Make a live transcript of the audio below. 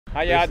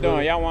How y'all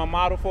doing? Y'all want to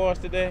model for us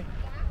today?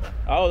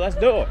 Oh, let's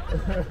do it.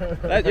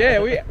 Yeah,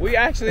 we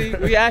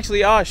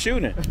actually are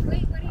shooting.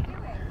 Wait, what are you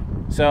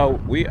doing? So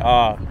we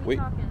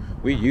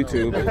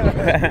YouTube.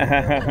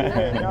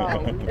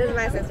 This is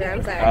my sister.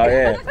 I'm sorry. Oh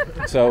yeah.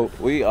 So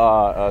we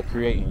are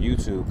creating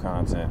YouTube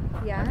content.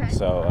 Yeah. Okay.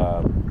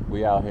 So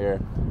we out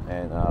here,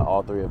 and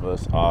all three of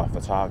us are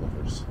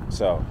photographers.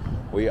 So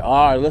we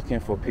are looking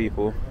for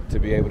people to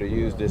be able to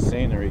use this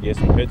scenery, get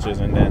some pictures,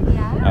 and then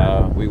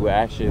we will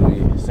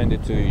actually send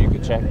it to you. You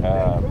can check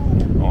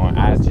on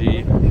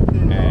IG,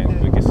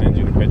 and we can send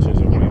you the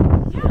pictures or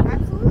whatever. Yeah,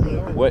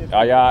 absolutely. What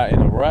are y'all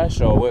in a rush,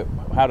 or what?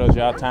 How does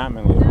y'all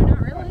timing look? No, not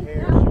really.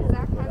 No,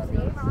 Zach has to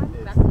get on.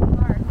 Back to the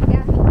car.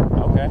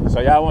 Yeah. Okay, so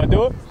y'all want to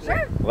do it?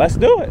 Sure. Let's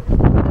do it.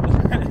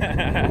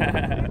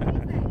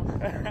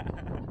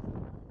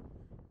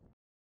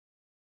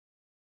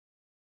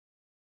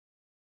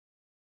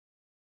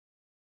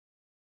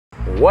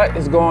 What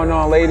is going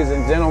on, ladies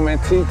and gentlemen?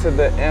 T to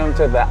the M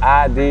to the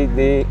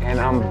IDD, and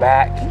I'm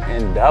back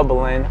in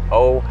Dublin,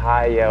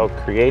 Ohio,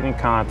 creating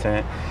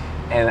content,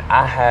 and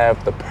I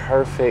have the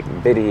perfect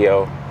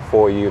video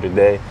for you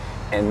today.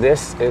 And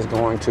this is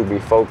going to be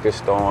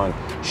focused on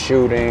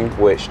shooting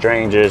with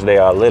strangers. They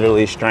are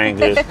literally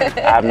strangers.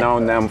 I've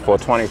known them for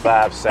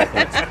 25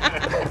 seconds.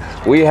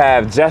 We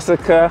have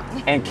Jessica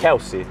and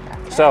Kelsey.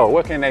 So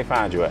where can they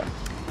find you at?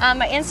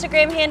 My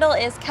Instagram handle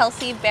is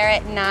Kelsey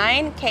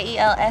Barrett9,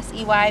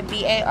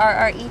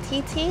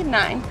 KelseyBarrett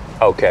 9.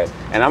 Okay,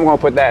 and I'm gonna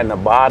put that in the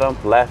bottom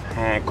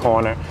left-hand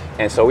corner.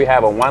 And so we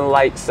have a one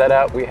light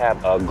setup. We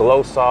have a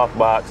glow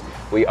softbox.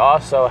 We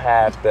also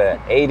have the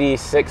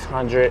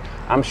AD600.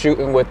 I'm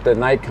shooting with the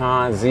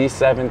Nikon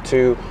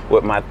Z7ii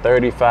with my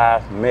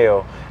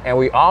 35mm. And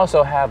we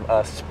also have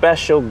a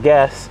special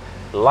guest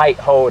light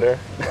holder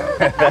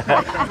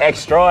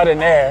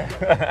extraordinaire.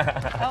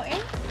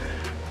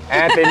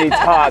 Anthony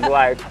Todd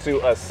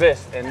to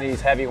assist in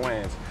these heavy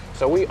winds.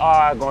 So we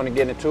are going to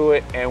get into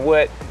it, and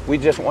what we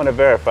just want to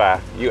verify,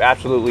 you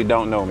absolutely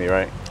don't know me,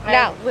 right? No.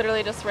 I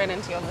literally just ran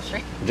into you on the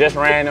street. Just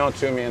ran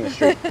onto me in the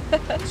street.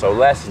 So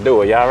let's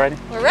do it. Y'all ready?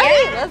 We're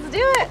ready. Yeah. Let's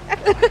do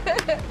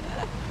it.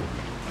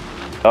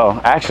 Oh,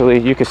 actually,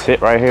 you can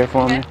sit right here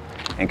for me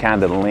and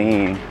kind of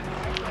lean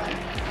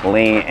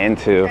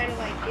into.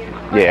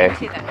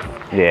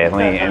 Yeah,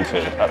 lean into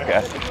it.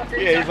 Okay.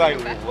 Yeah, he's like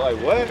what?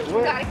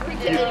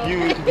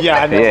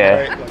 Yeah, I know.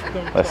 Yeah.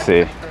 Right? Let's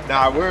see.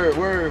 Nah, we're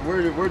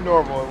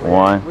normal.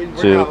 One,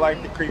 two, not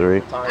like the creep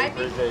three. I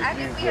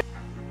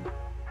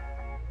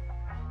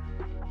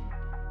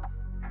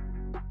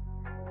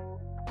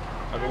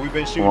mean, we've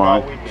been shooting One,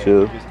 all weekend.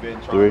 two, We've just been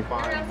trying three. to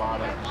find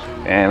models to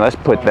shoot. And let's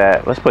put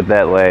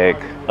that leg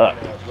up,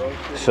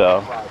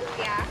 so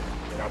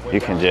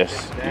you can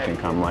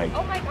come like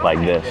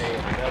this,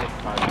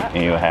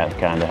 and you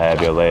kind of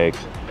have your legs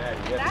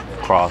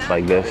crossed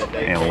like this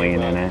and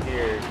leaning in.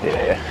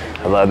 Yeah,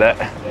 I love that.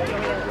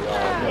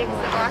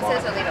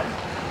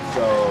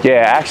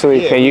 Yeah,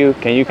 actually, can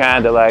you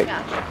kind of like,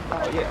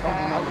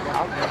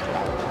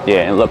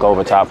 yeah, and look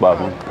over top of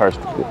them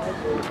perfectly.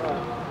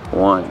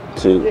 1,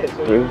 2,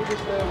 3.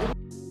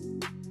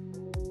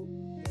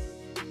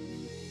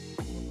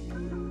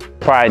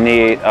 Probably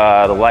need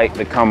the light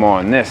to come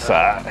on this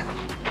side.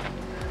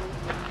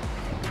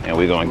 And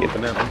we're gonna get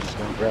them.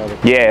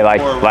 Yeah,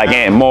 like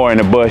more in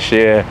the bush,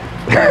 yeah.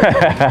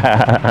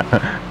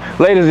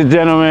 Ladies and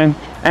gentlemen,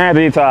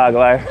 Anthony Todd,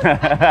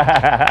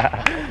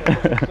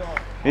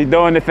 he's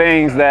doing the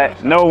things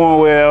that no one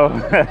will.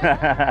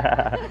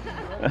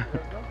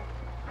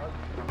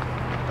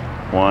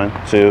 1,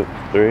 2,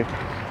 3.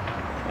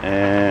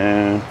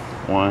 And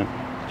 1,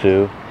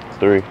 2,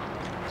 3.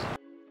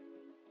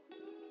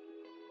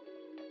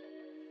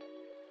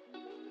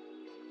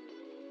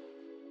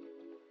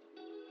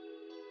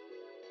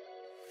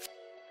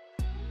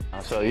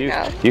 So you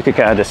can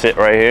kind of sit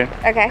right here.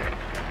 Okay.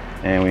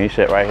 And when you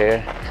sit right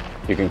here,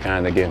 you can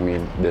kind of give me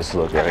this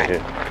look right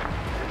here.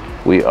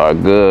 We are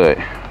good.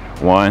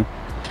 1,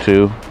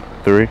 2,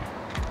 3.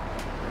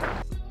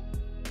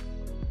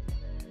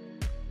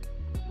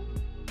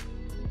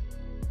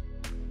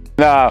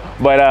 No,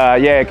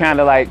 but yeah, kind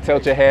of like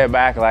tilt your head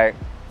back like.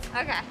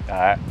 Okay. All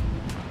right.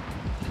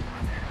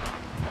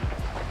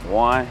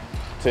 1,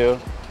 2,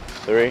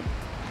 3.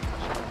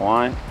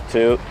 1,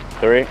 2,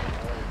 3.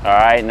 All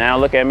right, now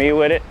look at me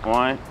with it.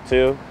 1,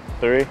 2,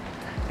 3.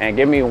 And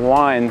give me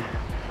one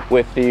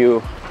with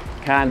you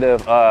kind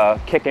of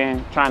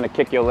trying to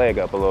kick your leg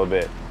up a little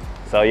bit.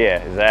 So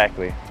yeah,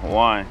 exactly.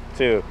 1,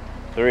 2,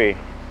 3.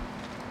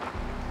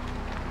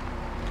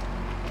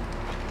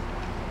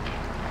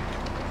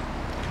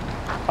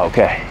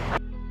 Okay.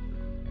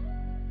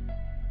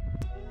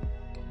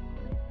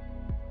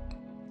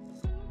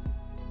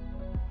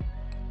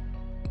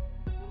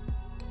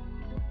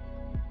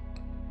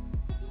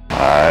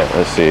 All right,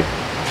 let's see.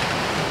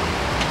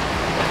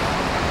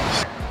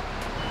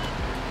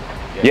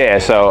 Yeah,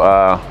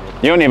 so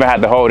you don't even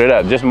have to hold it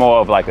up, just more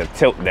of like a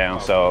tilt down.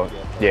 So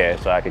yeah,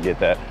 so I could get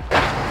that.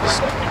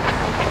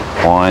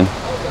 1,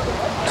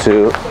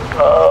 2.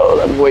 Oh,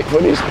 let me wait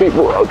for these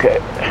people. Okay.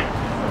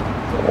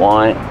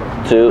 1,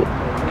 2.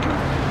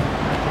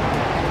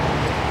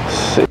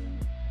 See.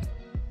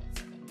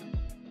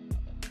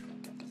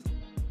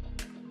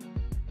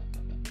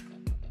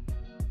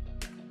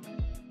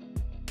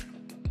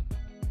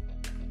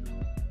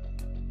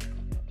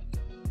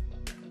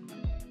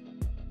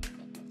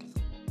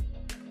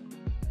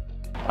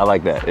 I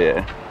like that,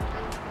 yeah.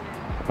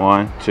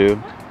 1, 2.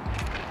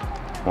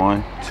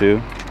 1, 2.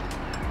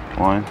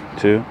 1,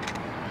 2.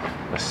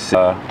 Let's see.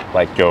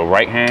 Like your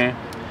right hand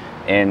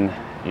in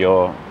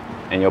your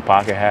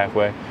pocket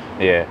halfway.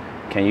 Yeah.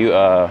 Can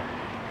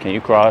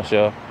you cross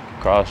your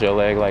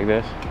leg like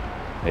this?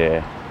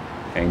 Yeah.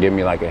 And give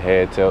me like a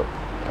head tilt.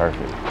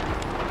 Perfect.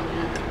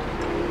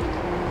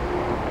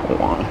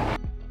 1.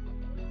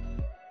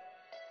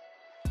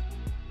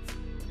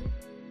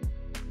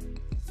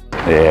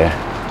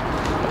 Yeah.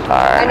 All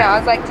right. I know, I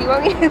was like, do you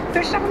want me to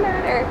push on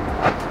that or?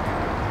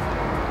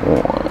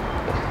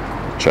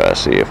 1. Try to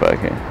see if I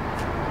can.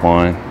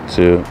 1,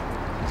 2,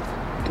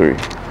 3.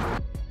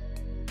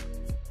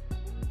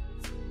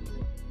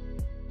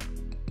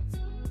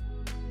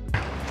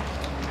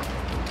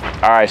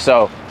 All right,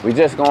 so we're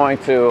just going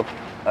to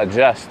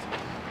adjust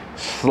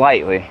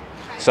slightly.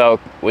 So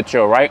with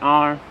your right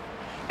arm,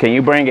 can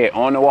you bring it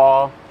on the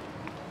wall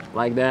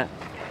like that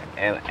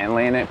and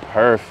land it?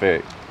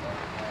 Perfect.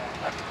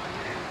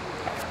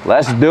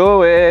 Let's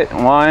do it.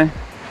 1,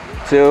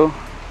 2,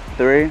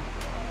 3.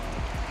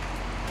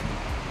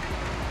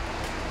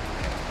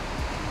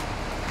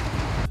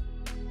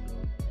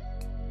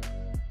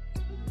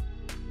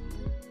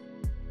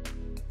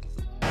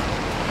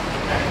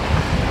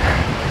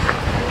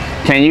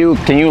 Can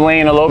you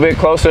lean a little bit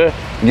closer?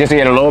 Just to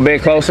get a little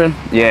bit closer?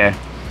 Yeah.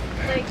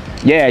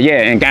 Yeah,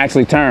 and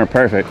actually turn.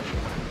 Perfect.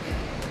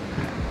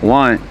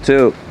 1,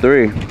 2,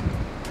 3.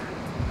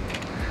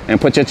 And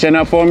put your chin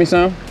up for me,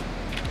 son.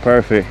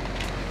 Perfect.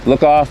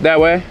 Look off that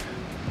way.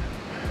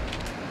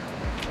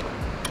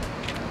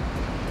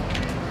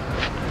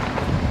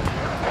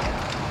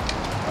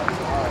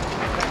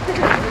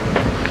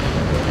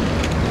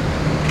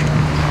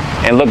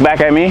 And look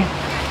back at me.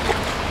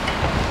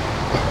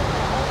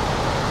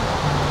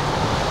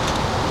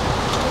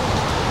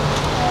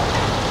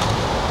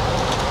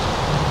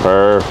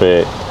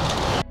 Perfect.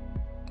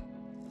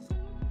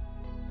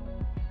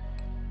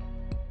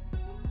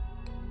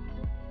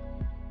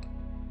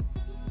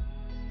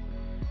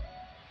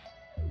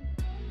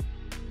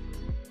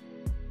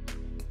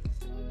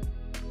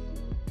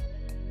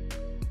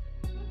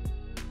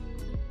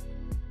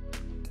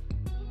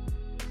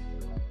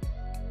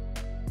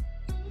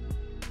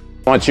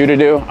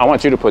 I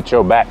want you to put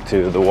your back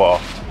to the wall.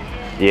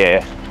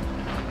 Yeah.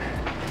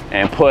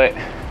 And put,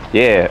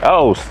 yeah.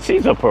 Oh,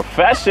 she's a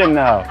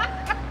professional.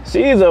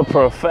 She's a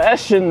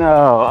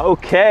professional.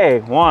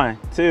 Okay. 1,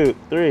 2,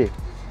 3.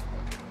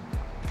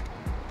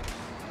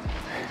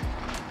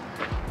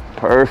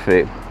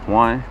 Perfect.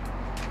 1.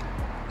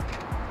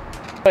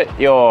 Put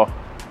your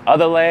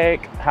other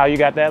leg, how you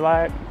got that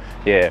leg?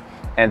 Yeah.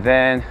 And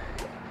then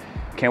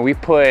can we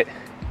put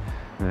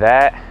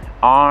that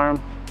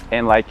arm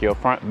in like your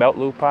front belt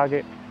loop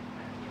pocket?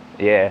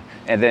 Yeah.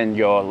 And then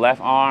your left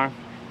arm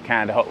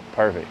kind of,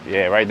 perfect.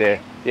 Yeah, right there.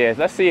 Yeah,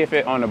 let's see if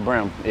it on the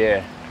brim.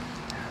 Yeah.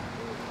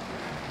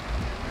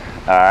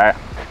 All right.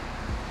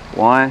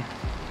 1,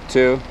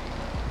 2,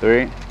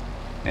 3.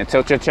 And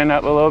tilt your chin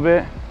up a little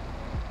bit.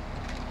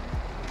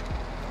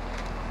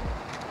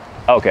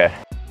 Okay.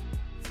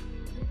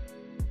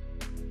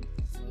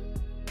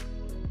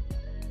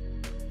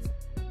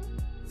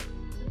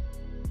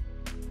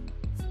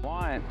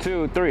 1,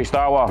 2, 3.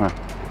 Start walking.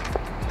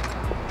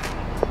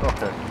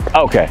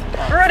 Okay.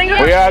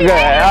 We are good. All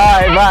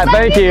right, bye.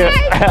 Thank you.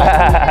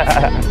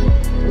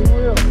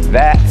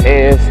 That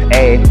is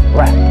a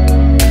wrap.